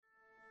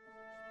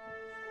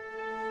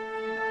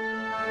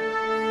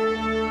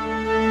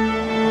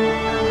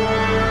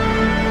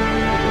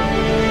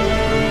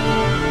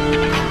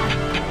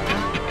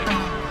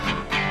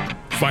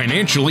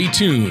Financially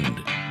Tuned.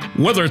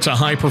 Whether it's a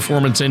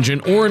high-performance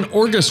engine or an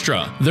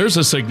orchestra, there's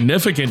a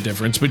significant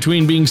difference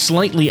between being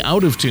slightly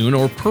out of tune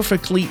or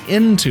perfectly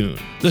in tune.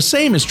 The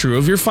same is true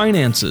of your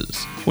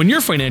finances. When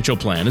your financial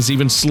plan is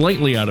even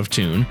slightly out of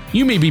tune,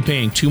 you may be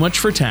paying too much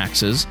for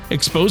taxes,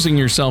 exposing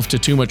yourself to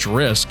too much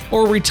risk,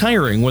 or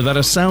retiring without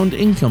a sound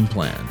income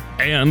plan.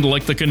 And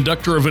like the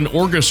conductor of an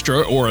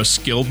orchestra or a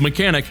skilled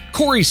mechanic,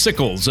 Corey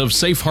Sickles of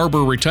Safe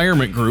Harbor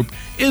Retirement Group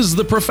is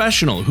the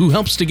professional who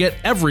helps to get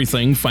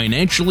everything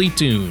financially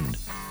tuned.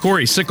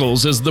 Corey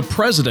Sickles is the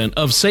president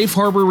of Safe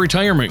Harbor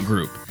Retirement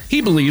Group.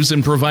 He believes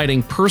in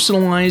providing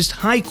personalized,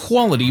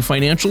 high-quality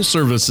financial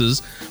services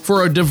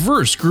for a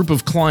diverse group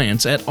of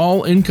clients at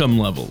all income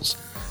levels.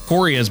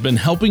 Corey has been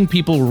helping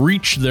people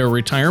reach their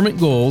retirement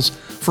goals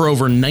for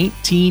over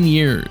 19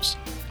 years.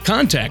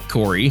 Contact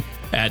Corey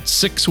at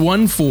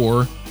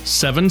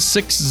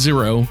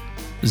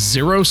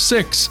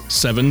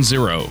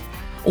 614-760-0670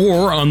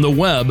 or on the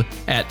web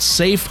at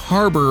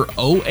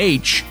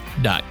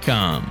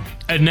safeharboroh.com.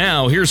 And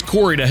now, here's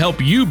Corey to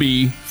help you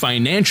be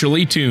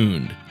financially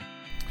tuned.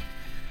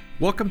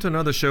 Welcome to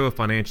another show of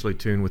Financially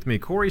Tuned with me,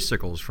 Corey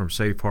Sickles from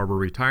Safe Harbor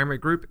Retirement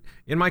Group,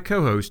 and my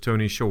co-host,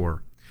 Tony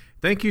Shore.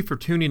 Thank you for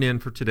tuning in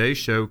for today's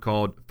show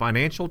called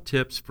Financial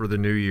Tips for the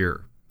New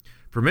Year.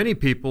 For many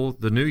people,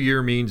 the new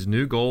year means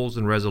new goals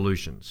and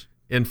resolutions.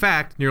 In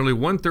fact, nearly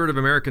one-third of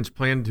Americans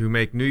plan to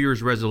make New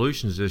Year's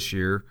resolutions this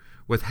year,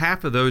 with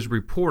half of those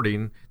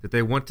reporting that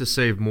they want to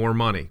save more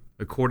money,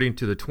 according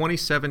to the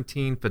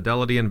 2017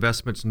 Fidelity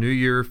Investments New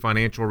Year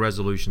Financial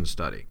Resolution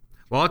Study.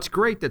 While it's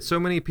great that so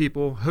many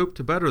people hope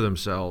to better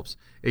themselves,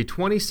 a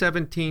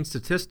 2017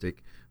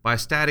 statistic by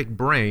Static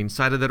Brain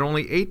cited that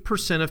only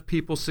 8% of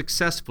people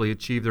successfully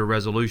achieve their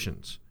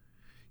resolutions.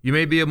 You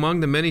may be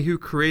among the many who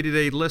created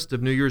a list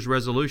of New Year's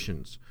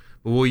resolutions,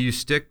 but will you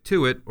stick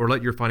to it or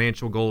let your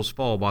financial goals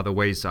fall by the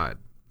wayside?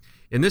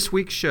 In this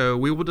week's show,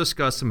 we will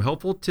discuss some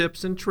helpful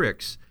tips and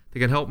tricks that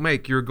can help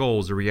make your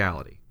goals a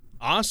reality.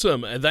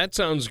 Awesome. That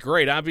sounds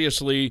great.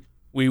 Obviously,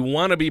 we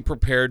want to be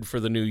prepared for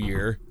the new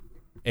year,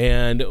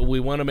 and we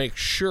want to make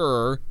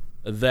sure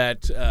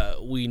that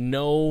we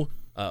know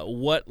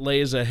what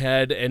lays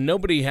ahead, and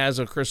nobody has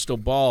a crystal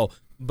ball,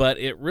 but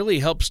it really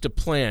helps to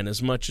plan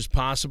as much as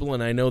possible,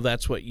 and I know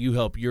that's what you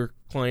help your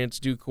clients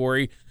do,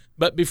 Corey.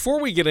 But before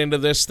we get into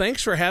this,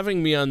 thanks for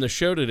having me on the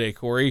show today,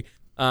 Corey.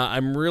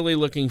 I'm really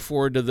looking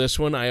forward to this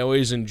one. I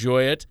always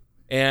enjoy it.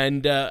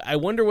 And I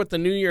wonder what the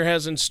new year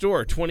has in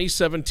store.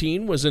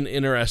 2017 was an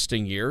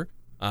interesting year.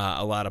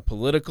 A lot of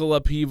political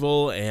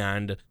upheaval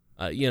and,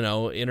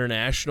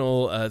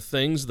 international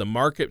things. The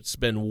market's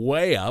been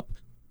way up.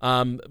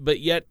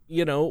 But yet,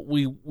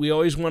 we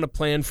always want to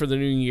plan for the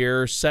new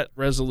year, set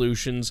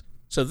resolutions.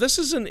 So this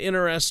is an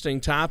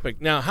interesting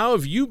topic. Now, how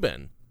have you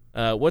been?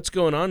 What's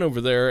going on over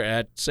there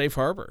at Safe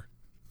Harbor?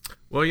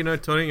 Well,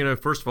 Tony,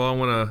 first of all, I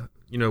want to,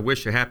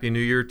 wish a happy new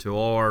year to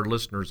all our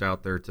listeners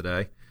out there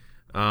today.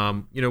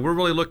 We're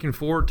really looking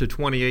forward to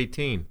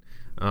 2018.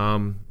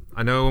 I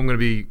know I'm going to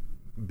be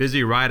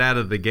busy right out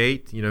of the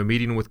gate,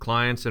 meeting with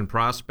clients and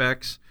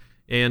prospects,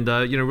 and,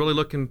 really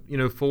looking,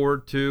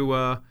 forward to,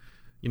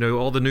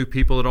 all the new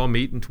people that I'll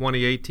meet in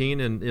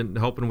 2018 and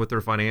helping with their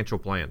financial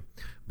plan.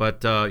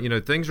 But,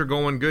 things are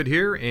going good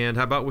here. And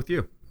how about with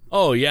you?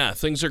 Oh, yeah,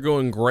 things are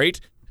going great.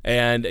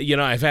 And,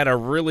 I've had a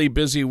really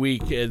busy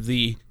week.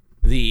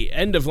 The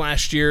end of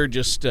last year,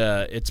 just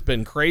it's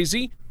been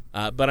crazy.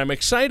 But I'm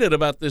excited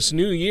about this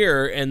new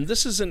year, and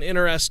this is an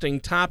interesting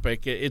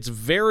topic. It's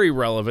very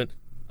relevant.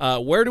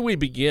 Where do we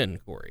begin,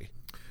 Corey?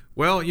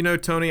 Well,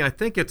 Tony, I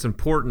think it's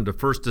important to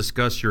first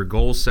discuss your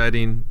goal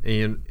setting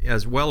and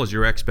as well as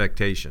your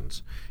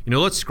expectations.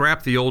 Let's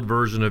scrap the old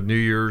version of New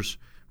Year's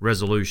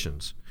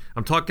resolutions.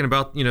 I'm talking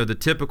about, the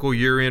typical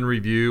year-end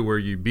review where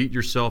you beat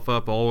yourself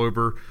up all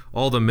over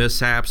all the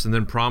mishaps and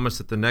then promise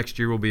that the next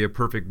year will be a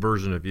perfect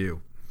version of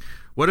you.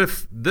 What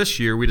if this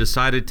year we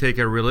decided to take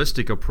a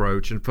realistic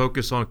approach and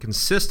focus on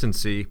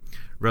consistency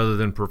rather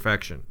than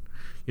perfection?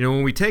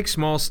 When we take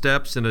small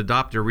steps and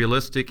adopt a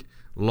realistic,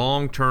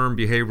 long-term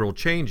behavioral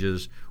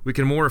changes, we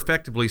can more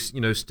effectively,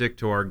 stick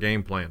to our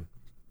game plan.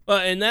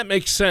 And that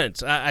makes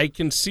sense. I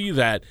can see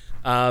that.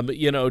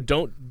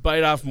 Don't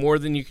bite off more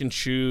than you can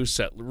chew.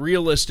 Set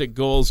realistic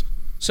goals.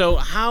 So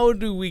how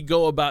do we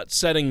go about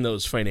setting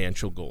those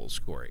financial goals,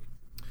 Corey?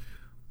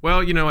 Well,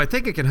 I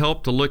think it can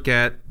help to look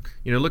at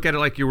it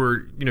like you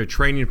were,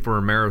 training for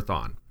a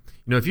marathon.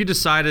 If you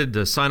decided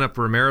to sign up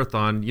for a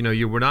marathon,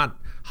 you would not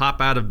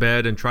hop out of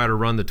bed and try to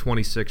run the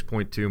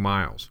 26.2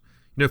 miles.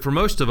 For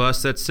most of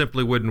us, that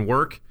simply wouldn't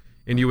work,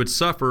 and you would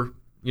suffer,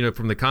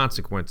 from the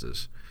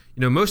consequences.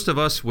 Most of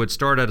us would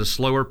start at a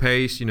slower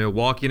pace,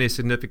 walking a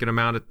significant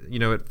amount,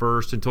 at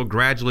first until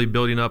gradually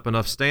building up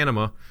enough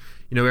stamina,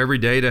 every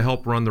day to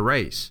help run the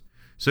race.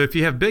 So if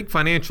you have big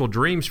financial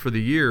dreams for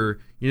the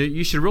year,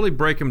 you should really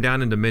break them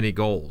down into mini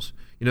goals.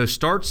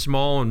 Start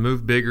small and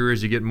move bigger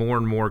as you get more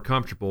and more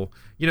comfortable.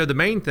 The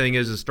main thing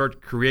is to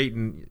start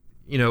creating,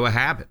 a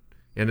habit.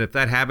 And if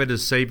that habit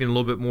is saving a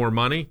little bit more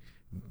money,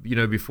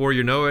 before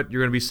you know it,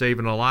 you're going to be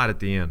saving a lot at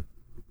the end.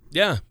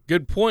 Yeah,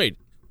 good point.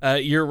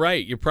 You're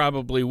right. You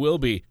probably will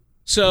be.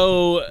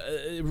 So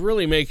it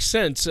really makes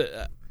sense.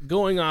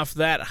 Going off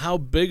that, how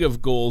big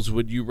of goals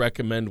would you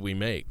recommend we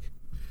make?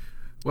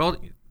 Well,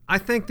 I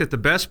think that the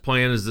best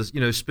plan is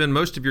to, spend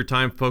most of your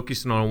time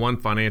focusing on one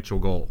financial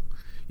goal.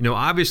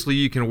 Obviously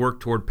you can work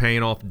toward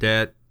paying off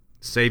debt,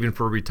 saving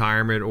for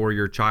retirement, or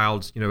your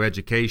child's,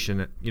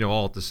 education,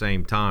 all at the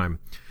same time.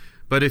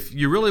 But if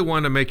you really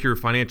want to make your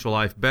financial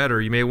life better,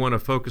 you may want to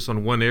focus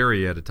on one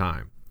area at a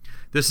time.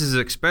 This is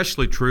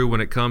especially true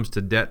when it comes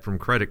to debt from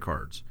credit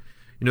cards.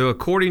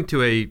 According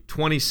to a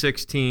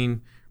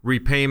 2016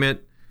 repayment,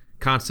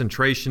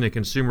 concentration, and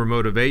consumer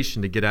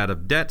motivation to get out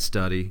of debt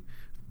study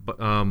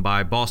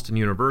by Boston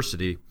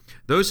University,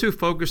 those who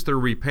focused their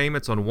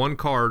repayments on one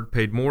card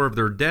paid more of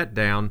their debt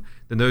down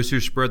than those who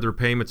spread their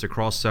payments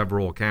across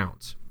several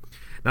accounts.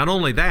 Not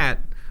only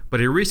that,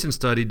 but a recent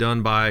study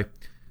done by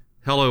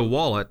Hello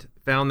Wallet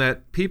found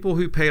that people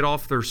who paid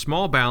off their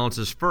small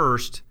balances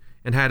first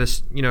and had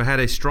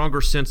a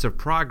stronger sense of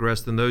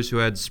progress than those who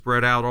had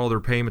spread out all their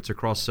payments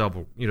across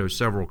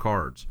several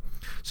cards.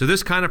 So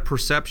this kind of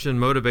perception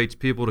motivates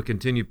people to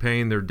continue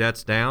paying their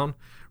debts down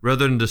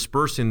rather than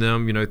dispersing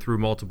them, through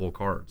multiple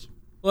cards.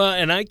 Well,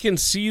 and I can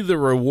see the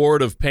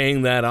reward of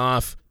paying that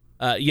off,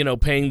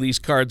 paying these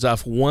cards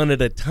off one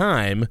at a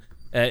time,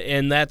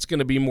 and that's going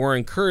to be more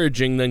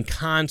encouraging than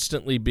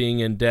constantly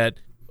being in debt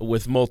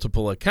with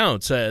multiple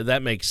accounts.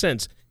 That makes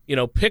sense.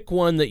 Pick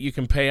one that you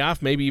can pay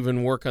off, maybe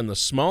even work on the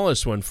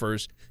smallest one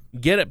first,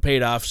 get it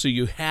paid off so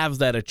you have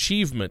that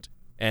achievement,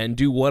 and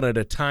do one at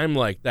a time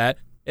like that.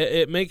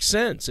 It makes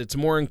sense. It's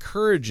more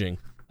encouraging.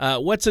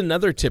 What's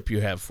another tip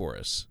you have for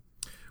us?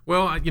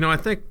 Well, I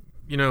think,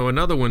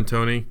 another one,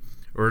 Tony,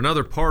 or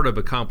another part of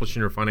accomplishing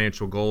your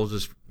financial goals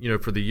is,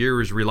 for the year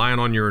is relying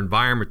on your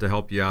environment to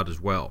help you out as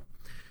well.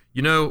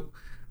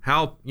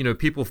 How,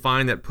 people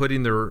find that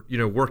putting their,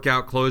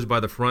 workout clothes by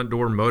the front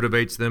door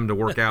motivates them to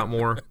work out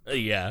more.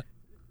 Yeah.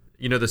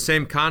 The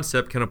same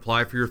concept can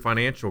apply for your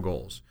financial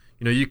goals.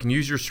 You can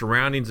use your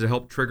surroundings to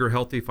help trigger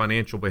healthy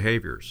financial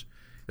behaviors.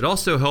 It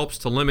also helps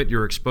to limit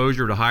your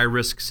exposure to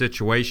high-risk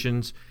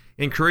situations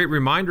and create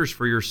reminders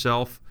for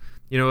yourself,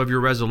 of your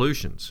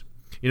resolutions.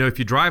 If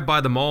you drive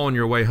by the mall on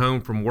your way home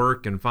from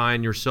work and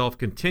find yourself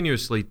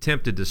continuously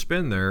tempted to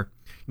spend there,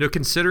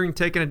 considering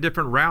taking a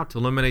different route to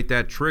eliminate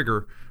that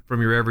trigger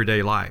from your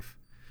everyday life.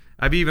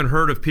 I've even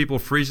heard of people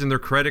freezing their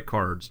credit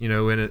cards,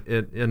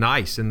 in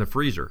ice in the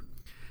freezer.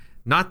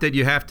 Not that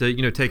you have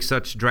to, take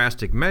such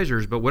drastic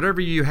measures, but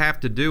whatever you have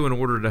to do in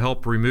order to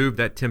help remove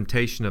that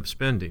temptation of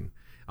spending.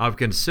 I've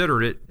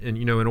considered it,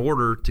 in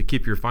order to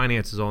keep your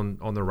finances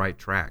on the right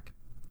track.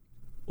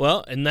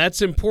 Well, and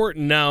that's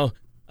important. Now,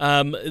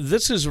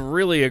 this is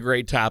really a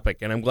great topic,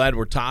 and I'm glad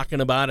we're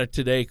talking about it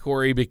today,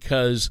 Corey,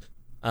 because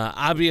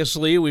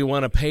obviously we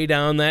want to pay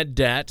down that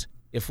debt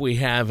if we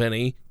have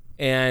any,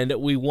 and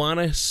we want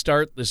to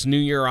start this new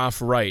year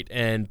off right.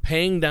 And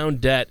paying down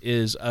debt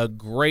is a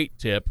great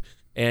tip,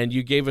 and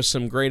you gave us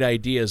some great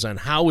ideas on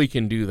how we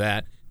can do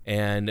that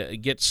and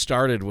get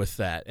started with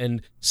that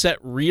and set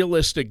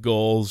realistic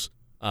goals.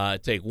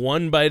 Take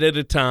one bite at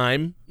a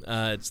time.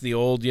 It's the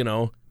old,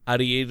 how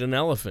do you eat an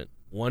elephant?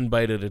 One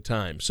bite at a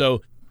time.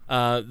 So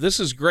this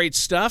is great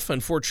stuff.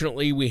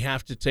 Unfortunately, we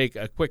have to take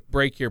a quick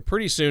break here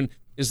pretty soon.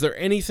 Is there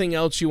anything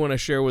else you want to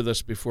share with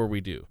us before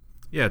we do?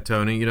 Yeah,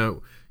 Tony,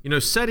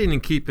 setting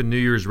and keeping New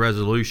Year's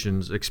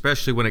resolutions,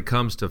 especially when it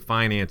comes to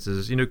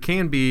finances,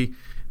 can be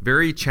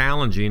very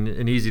challenging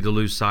and easy to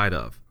lose sight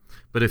of.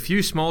 But a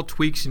few small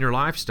tweaks in your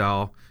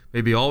lifestyle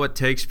may be all it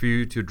takes for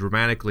you to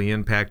dramatically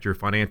impact your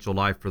financial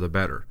life for the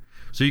better.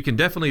 So you can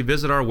definitely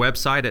visit our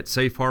website at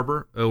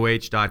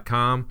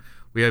safeharboroh.com.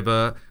 We have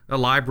a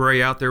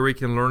library out there where you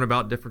can learn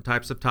about different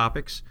types of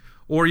topics.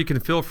 Or you can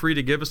feel free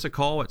to give us a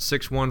call at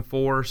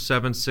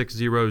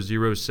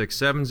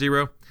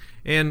 614-760-0670.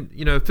 And,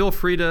 feel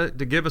free to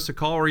give us a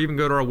call or even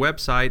go to our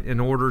website in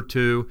order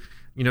to,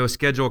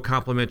 schedule a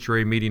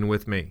complimentary meeting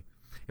with me.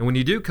 And when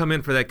you do come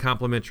in for that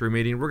complimentary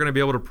meeting, we're going to be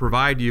able to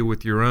provide you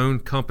with your own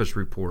Compass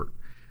report.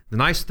 The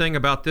nice thing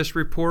about this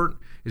report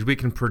is we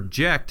can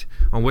project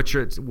on what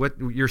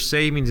your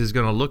savings is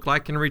going to look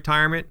like in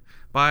retirement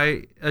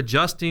by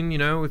adjusting,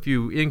 if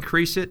you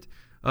increase it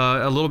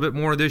a little bit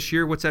more this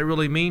year, what's that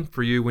really mean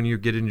for you when you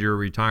get into your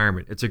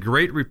retirement? It's a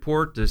great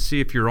report to see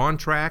if you're on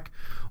track,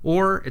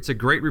 or it's a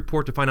great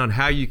report to find out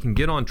how you can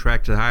get on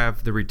track to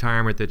have the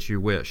retirement that you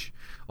wish.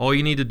 All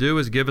you need to do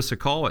is give us a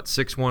call at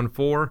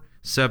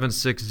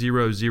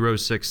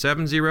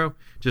 614-760-0670.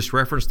 Just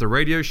reference the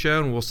radio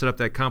show and we'll set up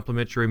that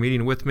complimentary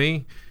meeting with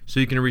me so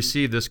you can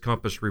receive this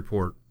Compass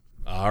report.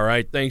 All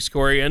right. Thanks,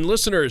 Corey. And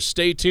listeners,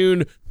 stay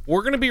tuned.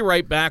 We're going to be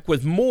right back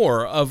with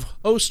more of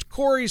host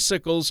Corey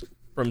Sickles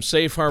from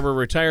Safe Harbor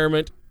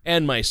Retirement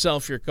and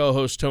myself, your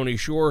co-host, Tony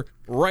Shore,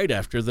 right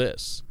after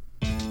this.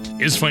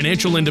 Is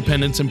financial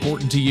independence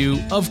important to you?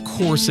 Of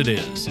course it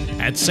is.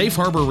 At Safe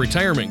Harbor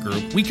Retirement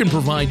Group, we can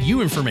provide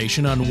you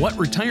information on what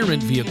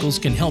retirement vehicles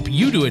can help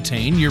you to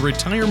attain your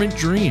retirement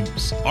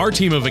dreams. Our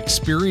team of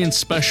experienced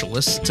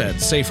specialists at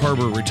Safe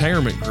Harbor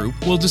Retirement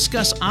Group will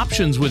discuss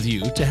options with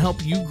you to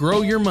help you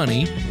grow your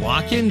money,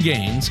 lock in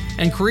gains,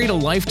 and create a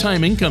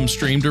lifetime income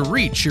stream to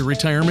reach your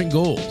retirement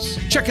goals.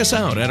 Check us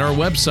out at our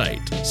website,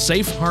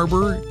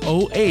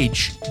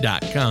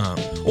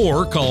 safeharboroh.com,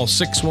 or call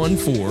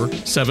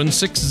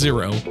 614-760-0670.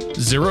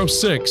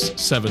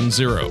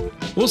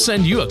 We'll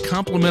send you a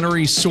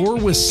complimentary Soar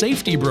with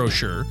Safety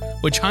brochure,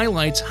 which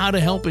highlights how to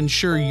help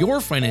ensure your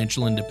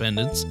financial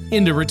independence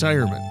into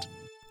retirement.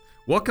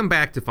 Welcome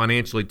back to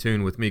Financially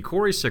Tuned with me,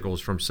 Corey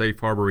Sickles from Safe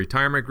Harbor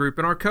Retirement Group,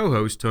 and our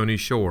co-host, Tony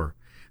Shore.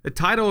 The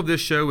title of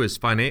this show is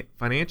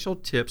Financial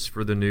Tips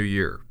for the New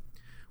Year.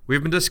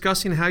 We've been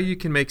discussing how you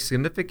can make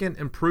significant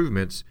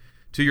improvements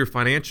to your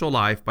financial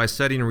life by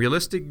setting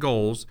realistic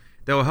goals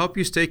that will help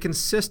you stay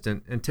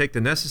consistent and take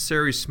the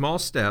necessary small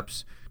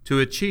steps to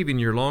achieving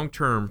your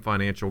long-term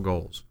financial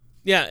goals.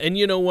 Yeah, and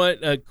you know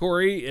what,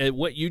 Corey,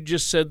 what you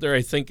just said there,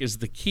 I think, is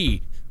the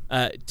key.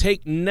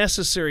 Take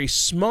necessary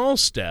small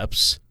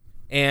steps,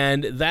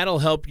 and that'll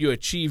help you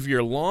achieve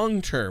your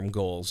long-term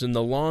goals in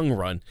the long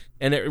run.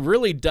 And it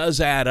really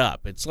does add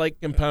up. It's like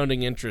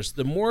compounding interest.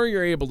 The more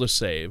you're able to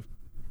save,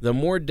 the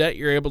more debt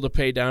you're able to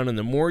pay down, and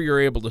the more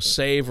you're able to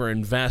save or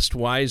invest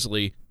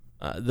wisely,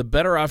 the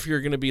better off you're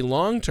going to be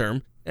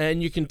long-term,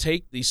 and you can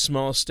take these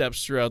small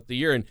steps throughout the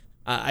year. And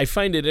I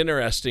find it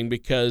interesting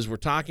because we're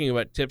talking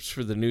about tips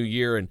for the new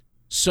year, and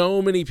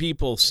so many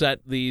people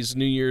set these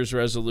New Year's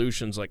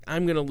resolutions like,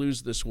 I'm going to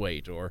lose this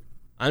weight, or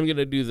I'm going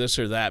to do this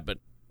or that. But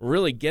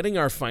really getting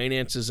our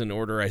finances in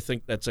order, I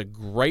think that's a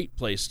great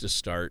place to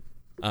start,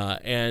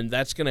 and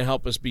that's going to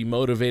help us be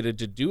motivated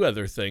to do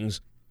other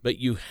things. But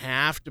you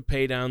have to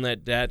pay down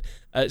that debt.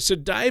 So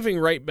diving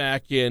right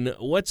back in,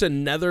 what's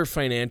another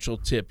financial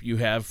tip you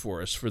have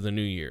for us for the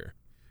new year?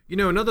 You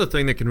know, another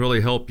thing that can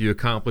really help you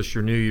accomplish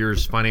your New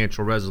Year's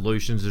financial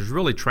resolutions is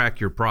really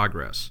track your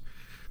progress.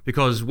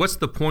 Because what's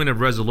the point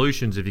of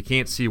resolutions if you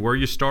can't see where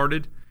you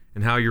started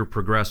and how you're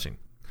progressing?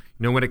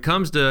 You know, when it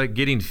comes to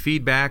getting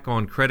feedback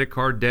on credit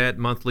card debt,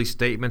 monthly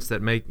statements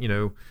that make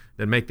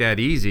that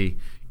easy,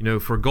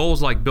 for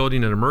goals like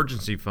building an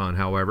emergency fund,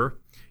 however,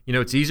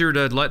 it's easier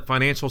to let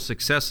financial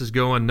successes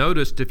go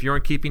unnoticed if you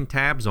aren't keeping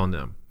tabs on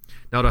them.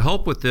 Now, to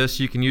help with this,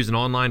 you can use an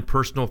online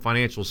personal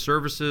financial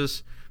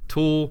services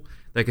tool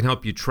that can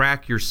help you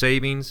track your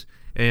savings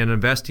and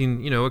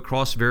investing,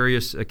 across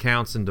various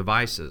accounts and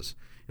devices.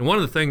 And one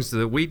of the things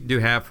that we do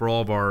have for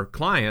all of our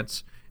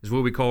clients is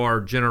what we call our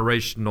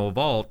generational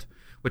vault,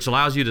 which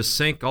allows you to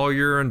sync all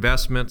your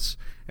investments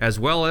as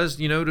well as,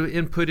 to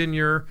input in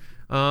your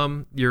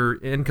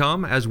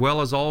income as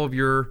well as all of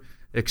your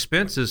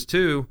expenses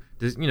too,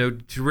 to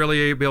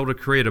really be able to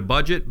create a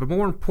budget. But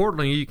more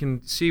importantly, you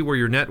can see where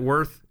your net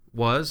worth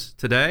was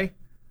today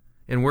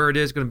and where it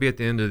is going to be at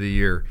the end of the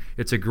year.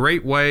 It's a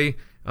great way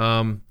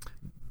to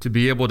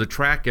be able to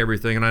track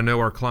everything, and I know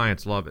our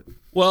clients love it.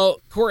 Well,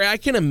 Corey, I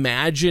can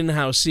imagine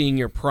how seeing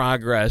your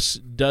progress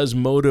does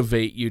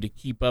motivate you to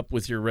keep up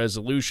with your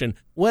resolution.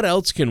 What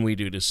else can we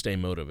do to stay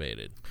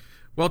motivated?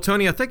 Well,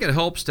 Tony, I think it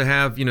helps to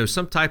have,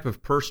 some type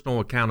of personal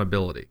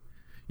accountability.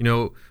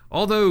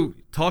 Although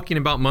talking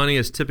about money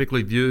is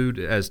typically viewed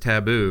as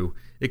taboo,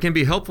 it can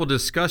be helpful to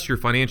discuss your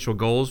financial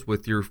goals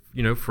with your,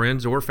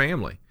 friends or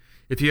family.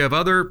 If you have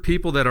other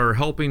people that are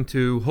helping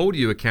to hold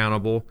you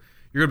accountable,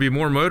 you're going to be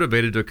more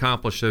motivated to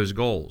accomplish those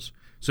goals.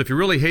 So if you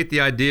really hate the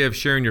idea of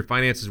sharing your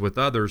finances with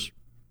others,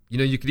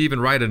 you could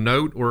even write a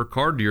note or a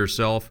card to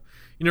yourself,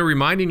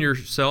 reminding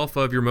yourself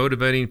of your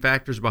motivating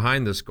factors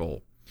behind this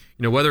goal.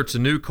 Whether it's a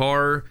new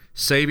car,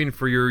 saving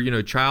for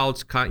your,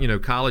 child's,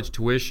 college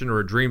tuition, or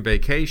a dream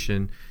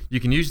vacation, you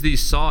can use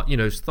these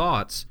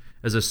thoughts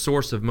as a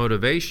source of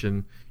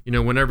motivation,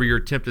 whenever you're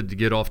tempted to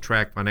get off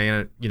track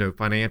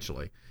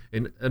financially.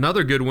 And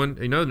another good one,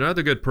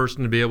 another good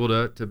person to be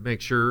able to make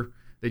sure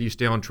that you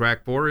stay on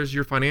track for is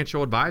your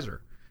financial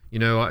advisor.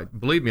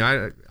 Believe me,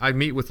 I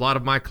meet with a lot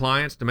of my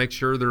clients to make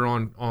sure they're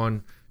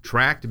on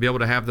track to be able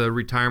to have the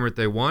retirement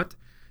they want.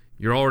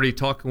 You're already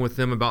talking with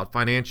them about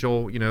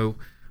financial,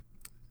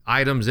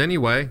 items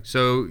anyway,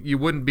 so you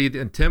wouldn't be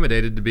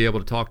intimidated to be able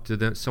to talk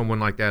to someone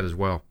like that as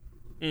well.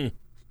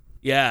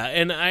 Yeah,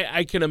 and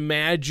I can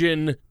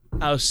imagine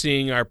how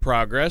seeing our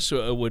progress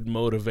would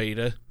motivate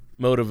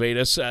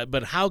us,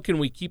 but how can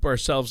we keep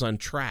ourselves on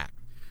track?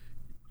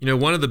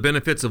 One of the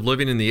benefits of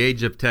living in the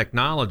age of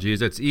technology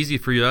is it's easy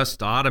for us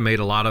to automate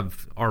a lot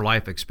of our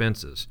life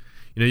expenses.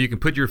 You can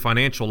put your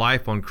financial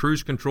life on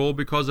cruise control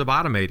because of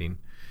automating.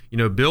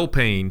 Bill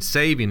paying,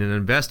 saving, and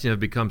investing have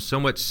become so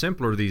much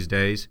simpler these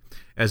days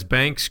as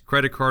banks,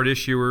 credit card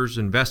issuers,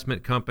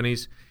 investment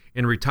companies,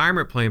 and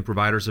retirement plan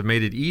providers have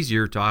made it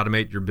easier to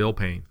automate your bill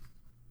paying.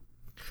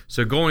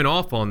 So going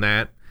off on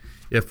that,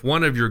 if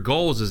one of your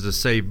goals is to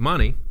save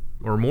money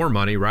or more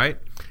money, right?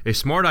 A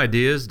smart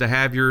idea is to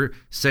have your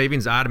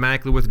savings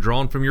automatically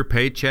withdrawn from your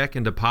paycheck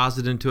and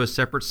deposited into a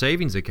separate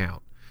savings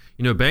account.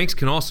 Banks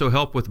can also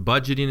help with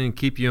budgeting and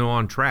keep you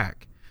on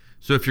track.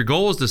 So if your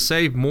goal is to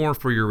save more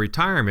for your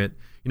retirement,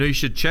 you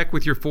should check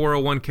with your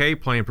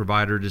 401k plan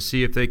provider to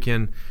see if they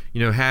can,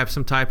 have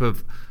some type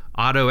of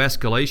auto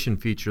escalation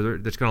feature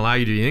that's going to allow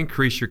you to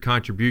increase your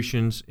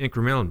contributions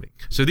incrementally.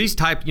 So these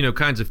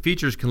kinds of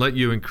features can let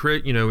you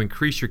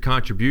increase your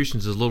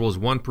contributions as little as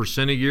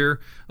 1% a year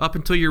up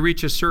until you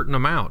reach a certain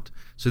amount.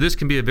 So this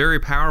can be a very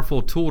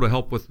powerful tool to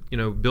help with,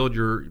 build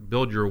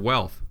your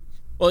wealth.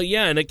 Well,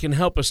 yeah, and it can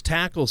help us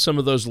tackle some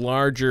of those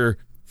larger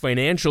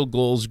financial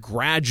goals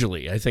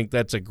gradually. I think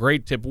that's a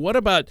great tip. What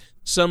about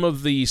some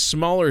of the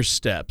smaller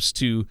steps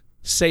to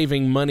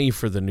saving money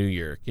for the new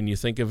year? Can you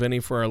think of any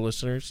for our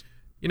listeners?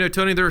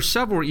 Tony, there are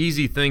several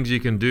easy things you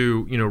can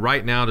do,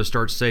 right now to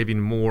start saving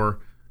more,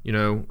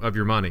 of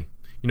your money.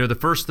 The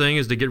first thing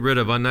is to get rid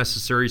of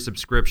unnecessary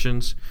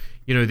subscriptions.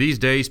 These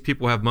days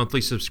people have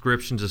monthly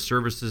subscriptions to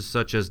services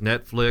such as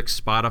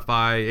Netflix,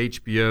 Spotify,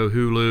 HBO,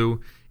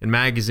 Hulu, and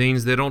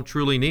magazines they don't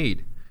truly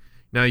need.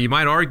 Now, you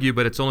might argue,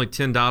 but it's only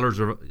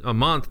 $10 a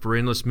month for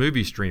endless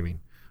movie streaming.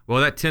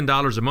 Well, that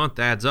 $10 a month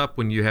adds up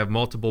when you have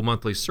multiple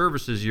monthly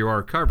services you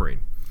are covering.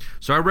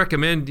 So I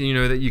recommend,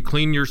 that you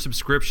clean your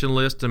subscription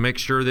list and make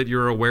sure that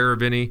you're aware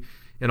of any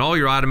and all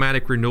your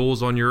automatic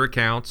renewals on your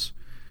accounts.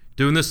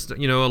 Doing this,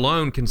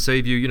 alone can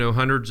save you,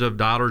 hundreds of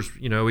dollars,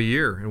 a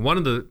year. And one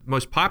of the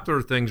most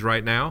popular things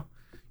right now,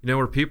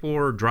 where people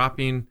are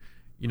dropping,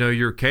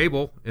 your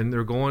cable and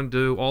they're going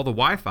to all the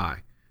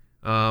Wi-Fi.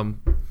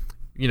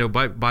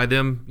 By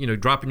them,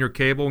 dropping your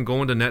cable and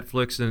going to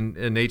Netflix and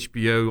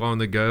HBO on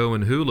the go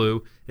and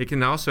Hulu, it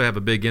can also have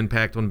a big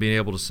impact on being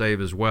able to save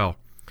as well.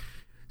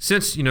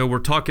 Since, we're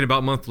talking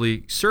about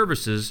monthly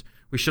services,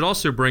 we should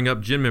also bring up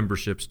gym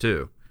memberships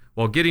too.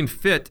 While getting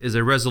fit is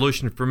a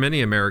resolution for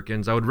many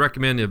Americans, I would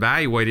recommend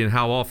evaluating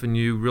how often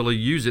you really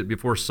use it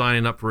before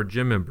signing up for a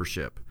gym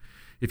membership.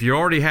 If you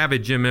already have a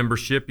gym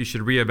membership, you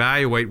should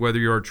reevaluate whether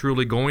you are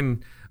truly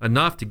going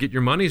enough to get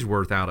your money's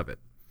worth out of it.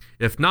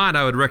 If not,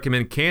 I would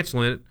recommend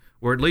canceling it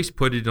or at least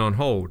putting it on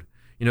hold.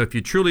 If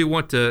you truly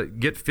want to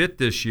get fit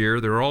this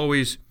year, there are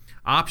always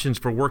options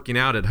for working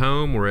out at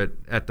home or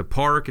at the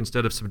park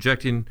instead of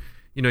subjecting,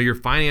 your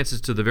finances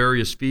to the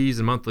various fees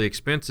and monthly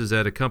expenses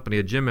that accompany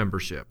a gym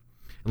membership.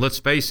 And let's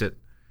face it,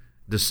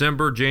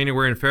 December,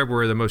 January, and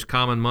February are the most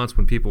common months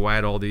when people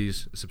add all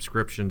these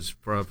subscriptions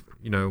for,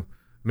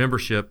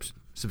 memberships,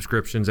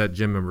 subscriptions at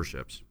gym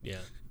memberships.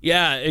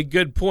 Yeah, a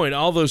good point.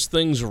 All those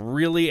things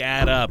really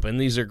add up, and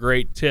these are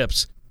great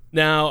tips.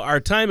 Now, our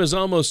time is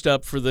almost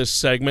up for this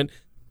segment.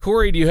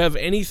 Corey, do you have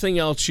anything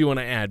else you want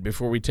to add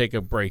before we take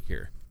a break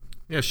here?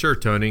 Yeah, sure,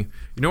 Tony.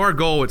 Our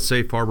goal at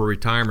Safe Harbor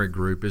Retirement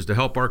Group is to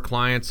help our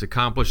clients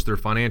accomplish their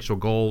financial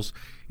goals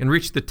and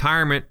reach the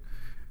retirement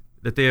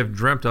that they have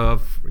dreamt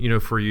of,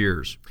 for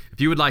years. If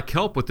you would like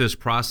help with this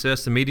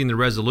process and meeting the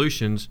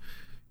resolutions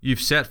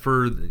you've set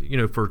for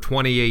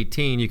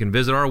 2018, you can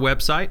visit our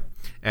website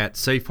at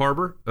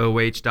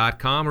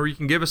safeharboroh.com, or you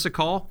can give us a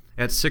call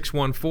at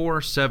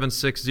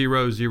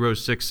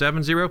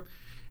 614-760-0670.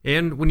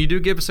 And when you do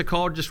give us a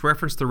call, just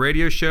reference the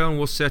radio show and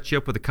we'll set you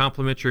up with a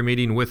complimentary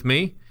meeting with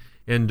me.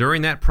 And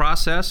during that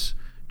process,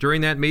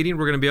 during that meeting,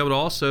 we're going to be able to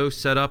also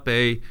set up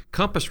a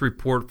compass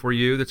report for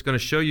you that's going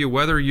to show you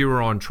whether you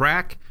are on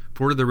track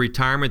for the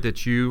retirement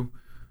that you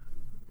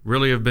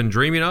really have been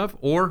dreaming of,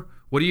 or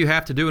what do you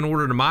have to do in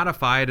order to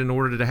modify it in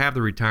order to have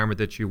the retirement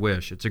that you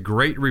wish. It's a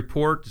great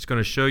report. It's going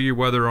to show you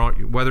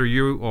whether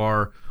you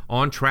are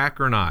on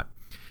track or not.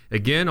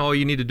 Again, all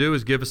you need to do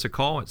is give us a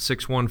call at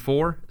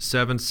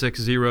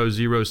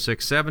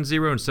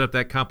 614-760-0670 and set up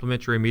that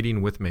complimentary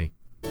meeting with me.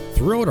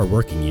 Throughout our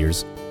working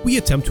years, we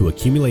attempt to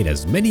accumulate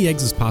as many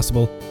eggs as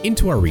possible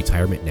into our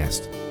retirement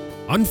nest.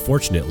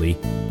 Unfortunately,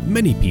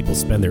 many people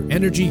spend their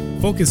energy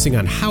focusing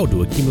on how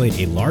to accumulate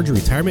a larger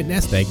retirement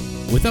nest egg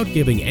without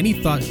giving any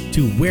thought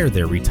to where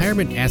their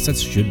retirement assets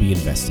should be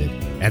invested.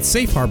 At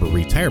Safe Harbor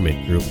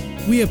Retirement Group,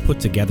 we have put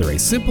together a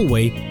simple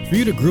way for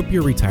you to group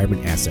your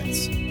retirement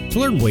assets. To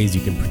learn ways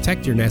you can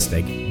protect your nest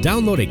egg,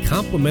 download a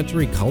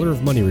complimentary Color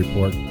of Money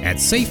report at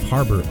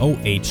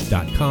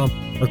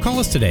safeharboroh.com or call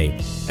us today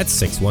at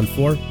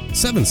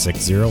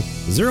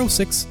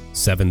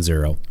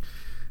 614-760-0670.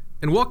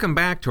 And welcome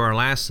back to our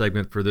last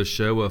segment for this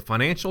show of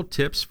financial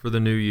tips for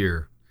the new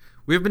year.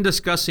 We have been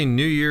discussing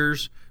New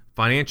Year's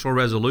financial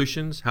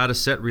resolutions, how to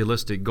set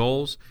realistic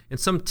goals, and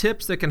some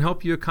tips that can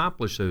help you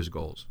accomplish those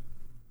goals.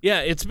 Yeah,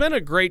 it's been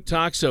a great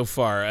talk so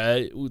far.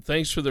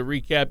 Thanks for the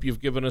recap. You've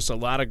given us a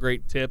lot of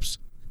great tips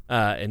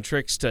and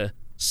tricks to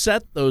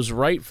set those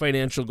right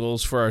financial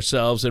goals for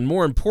ourselves, and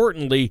more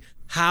importantly,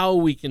 how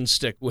we can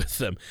stick with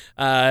them.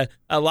 A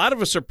lot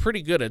of us are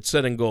pretty good at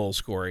setting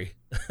goals, Corey,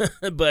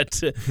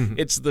 but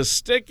it's the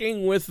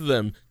sticking with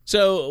them.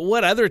 So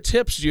what other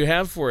tips do you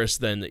have for us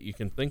then that you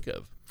can think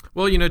of?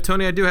 Well,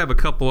 Tony, I do have a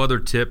couple other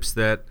tips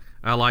that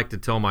I like to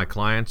tell my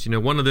clients.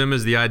 One of them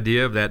is the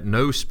idea of that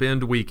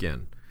no-spend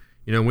weekend.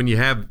 When you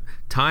have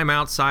time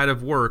outside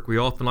of work, we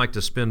often like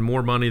to spend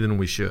more money than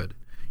we should.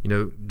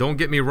 Don't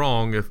get me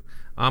wrong. If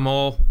I'm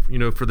all,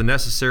 for the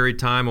necessary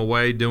time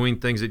away doing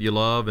things that you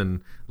love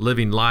and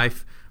living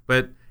life,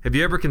 But have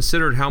you ever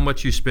considered how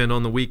much you spend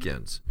on the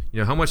weekends?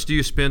 How much do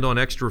you spend on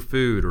extra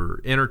food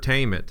or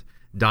entertainment,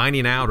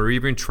 dining out, or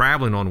even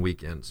traveling on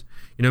weekends?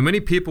 Many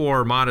people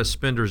are modest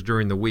spenders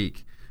during the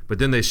week, but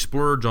then they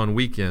splurge on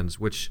weekends,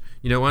 which,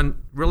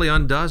 really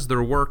undoes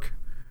their work,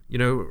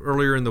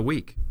 earlier in the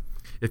week.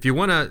 If you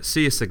want to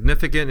see a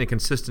significant and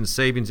consistent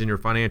savings in your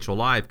financial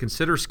life,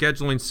 consider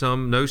scheduling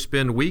some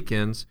no-spend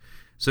weekends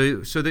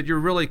so that you're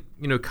really,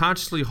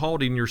 consciously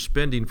halting your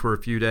spending for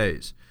a few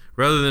days.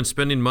 Rather than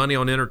spending money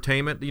on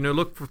entertainment,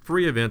 look for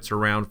free events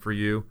around for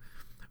you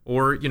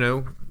or,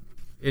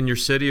 in your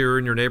city or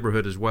in your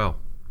neighborhood as well.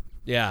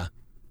 Yeah,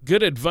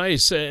 good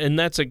advice, and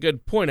that's a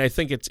good point. I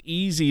think it's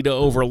easy to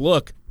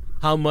overlook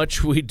how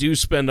much we do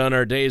spend on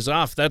our days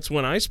off. That's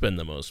when I spend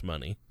the most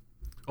money.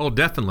 Oh,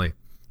 definitely.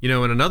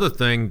 And another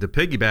thing to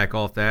piggyback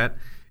off that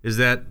is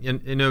that,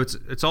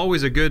 it's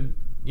always a good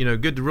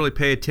to really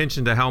pay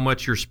attention to how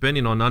much you're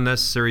spending on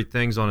unnecessary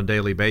things on a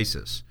daily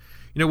basis.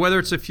 Whether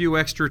it's a few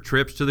extra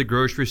trips to the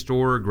grocery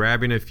store or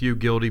grabbing a few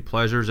guilty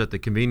pleasures at the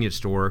convenience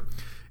store,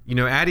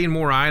 adding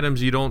more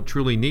items you don't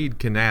truly need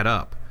can add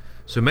up.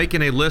 So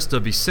making a list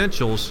of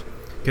essentials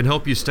can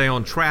help you stay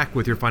on track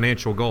with your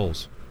financial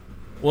goals.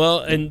 Well,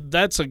 and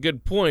that's a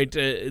good point.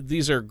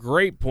 These are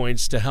great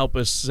points to help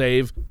us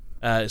save,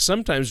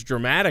 sometimes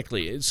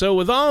dramatically. So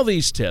with all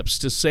these tips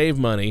to save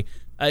money,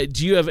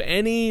 do you have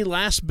any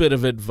last bit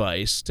of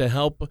advice to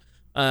help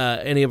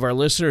any of our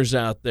listeners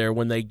out there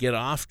when they get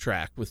off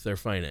track with their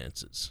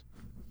finances?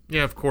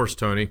 Yeah, of course,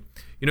 Tony.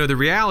 The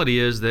reality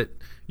is that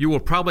you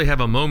will probably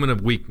have a moment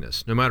of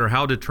weakness, no matter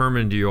how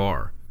determined you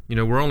are.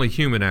 We're only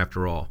human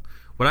after all.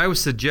 What I would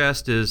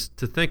suggest is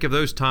to think of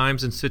those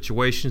times and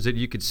situations that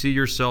you could see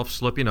yourself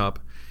slipping up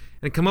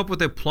and come up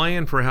with a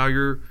plan for how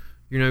you're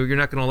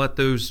not going to let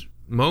those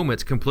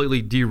moments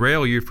completely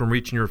derail you from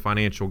reaching your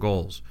financial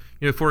goals.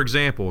 For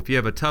example, if you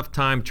have a tough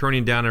time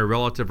turning down a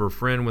relative or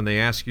friend when they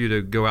ask you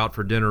to go out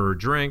for dinner or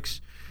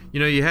drinks,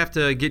 you have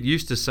to get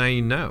used to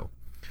saying no.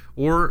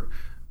 Or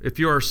if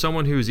you are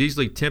someone who is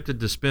easily tempted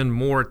to spend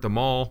more at the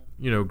mall,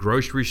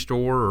 grocery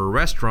store or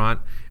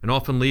restaurant, and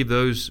often leave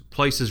those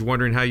places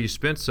wondering how you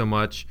spent so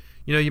much,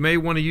 you may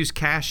want to use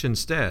cash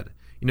instead.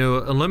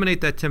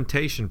 Eliminate that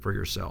temptation for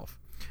yourself.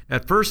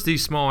 At first,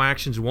 these small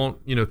actions won't,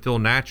 feel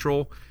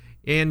natural,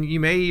 and you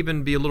may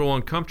even be a little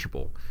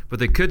uncomfortable, but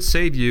they could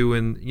save you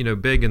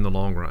big in the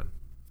long run.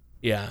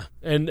 Yeah,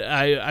 and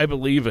I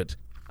believe it.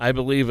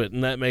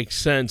 And that makes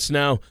sense.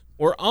 Now,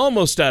 we're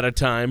almost out of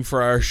time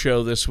for our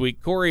show this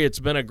week. Corey, it's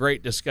been a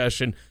great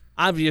discussion.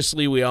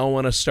 Obviously, we all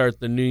want to start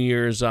the New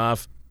Year's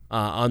off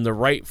on the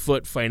right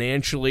foot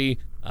financially.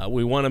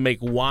 We want to make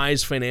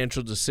wise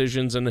financial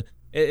decisions, and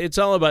it's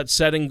all about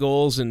setting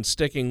goals and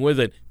sticking with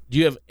it. Do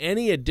you have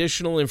any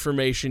additional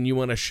information you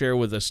want to share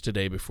with us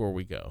today before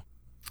we go?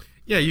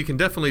 Yeah, you can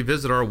definitely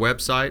visit our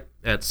website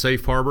at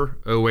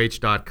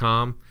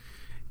safeharboroh.com,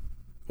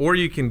 or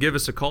you can give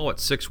us a call at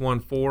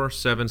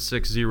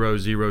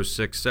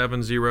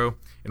 614-760-0670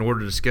 in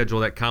order to schedule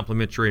that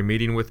complimentary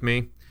meeting with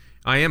me.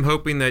 I am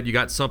hoping that you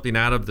got something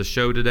out of the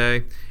show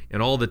today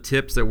and all the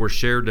tips that were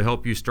shared to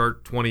help you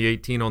start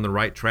 2018 on the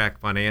right track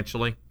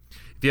financially.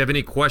 If you have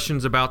any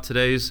questions about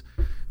today's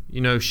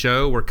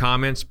show or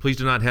comments, please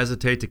do not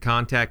hesitate to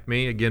contact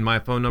me. Again, my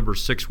phone number is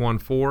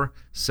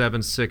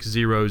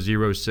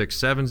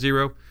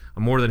 614-760-0670.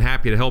 I'm more than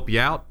happy to help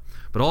you out.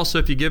 But also,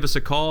 if you give us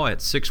a call at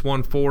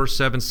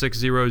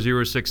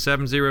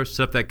 614-760-0670,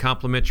 set up that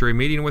complimentary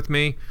meeting with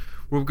me,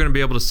 we're going to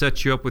be able to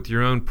set you up with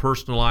your own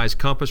personalized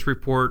compass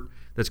report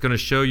that's going to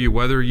show you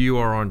whether you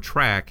are on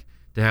track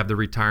to have the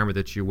retirement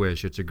that you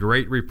wish. It's a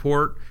great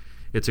report.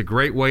 It's a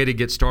great way to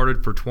get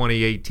started for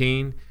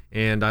 2018,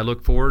 and I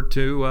look forward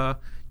to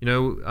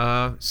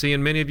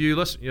seeing many of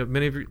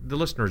the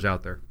listeners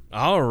out there.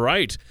 All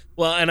right.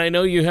 Well, and I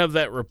know you have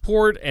that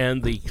report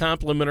and the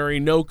complimentary,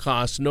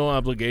 no-cost,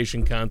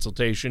 no-obligation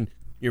consultation.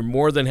 You're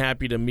more than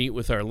happy to meet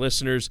with our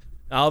listeners.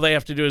 All they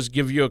have to do is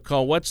give you a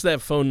call. What's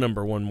that phone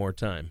number one more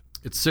time?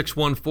 It's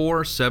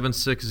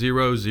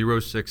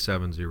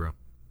 614-760-0670.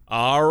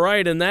 All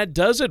right, and that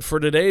does it for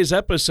today's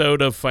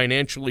episode of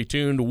Financially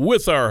Tuned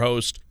with our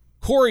host,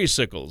 Corey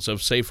Sickles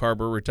of Safe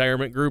Harbor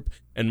Retirement Group,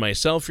 and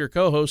myself, your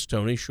co-host,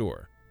 Tony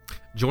Shore.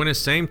 Join us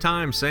same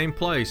time, same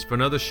place for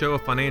another show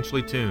of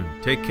Financially Tuned.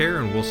 Take care,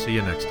 and we'll see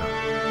you next time.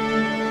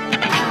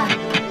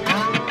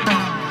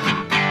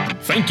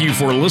 Thank you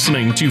for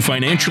listening to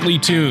Financially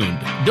Tuned.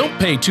 Don't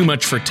pay too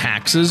much for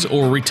taxes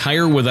or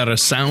retire without a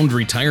sound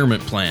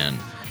retirement plan.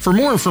 For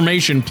more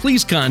information,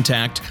 please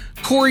contact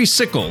Corey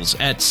Sickles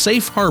at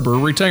Safe Harbor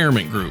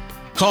Retirement Group.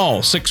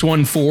 Call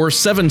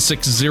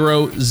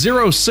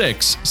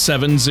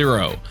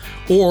 614-760-0670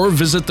 or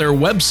visit their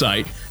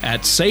website at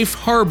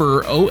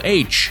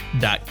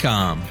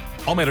safeharboroh.com.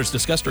 All matters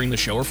discussed during the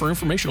show are for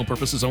informational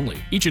purposes only.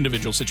 Each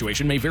individual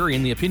situation may vary,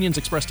 and the opinions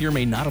expressed here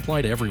may not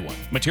apply to everyone.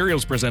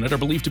 Materials presented are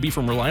believed to be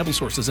from reliable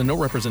sources, and no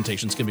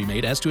representations can be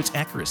made as to its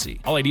accuracy.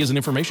 All ideas and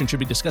information should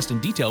be discussed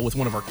in detail with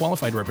one of our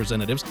qualified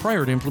representatives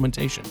prior to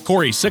implementation.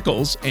 Corey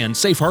Sickles and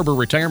Safe Harbor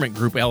Retirement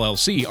Group,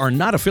 LLC, are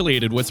not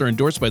affiliated with or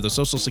endorsed by the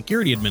Social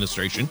Security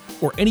Administration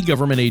or any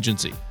government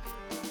agency.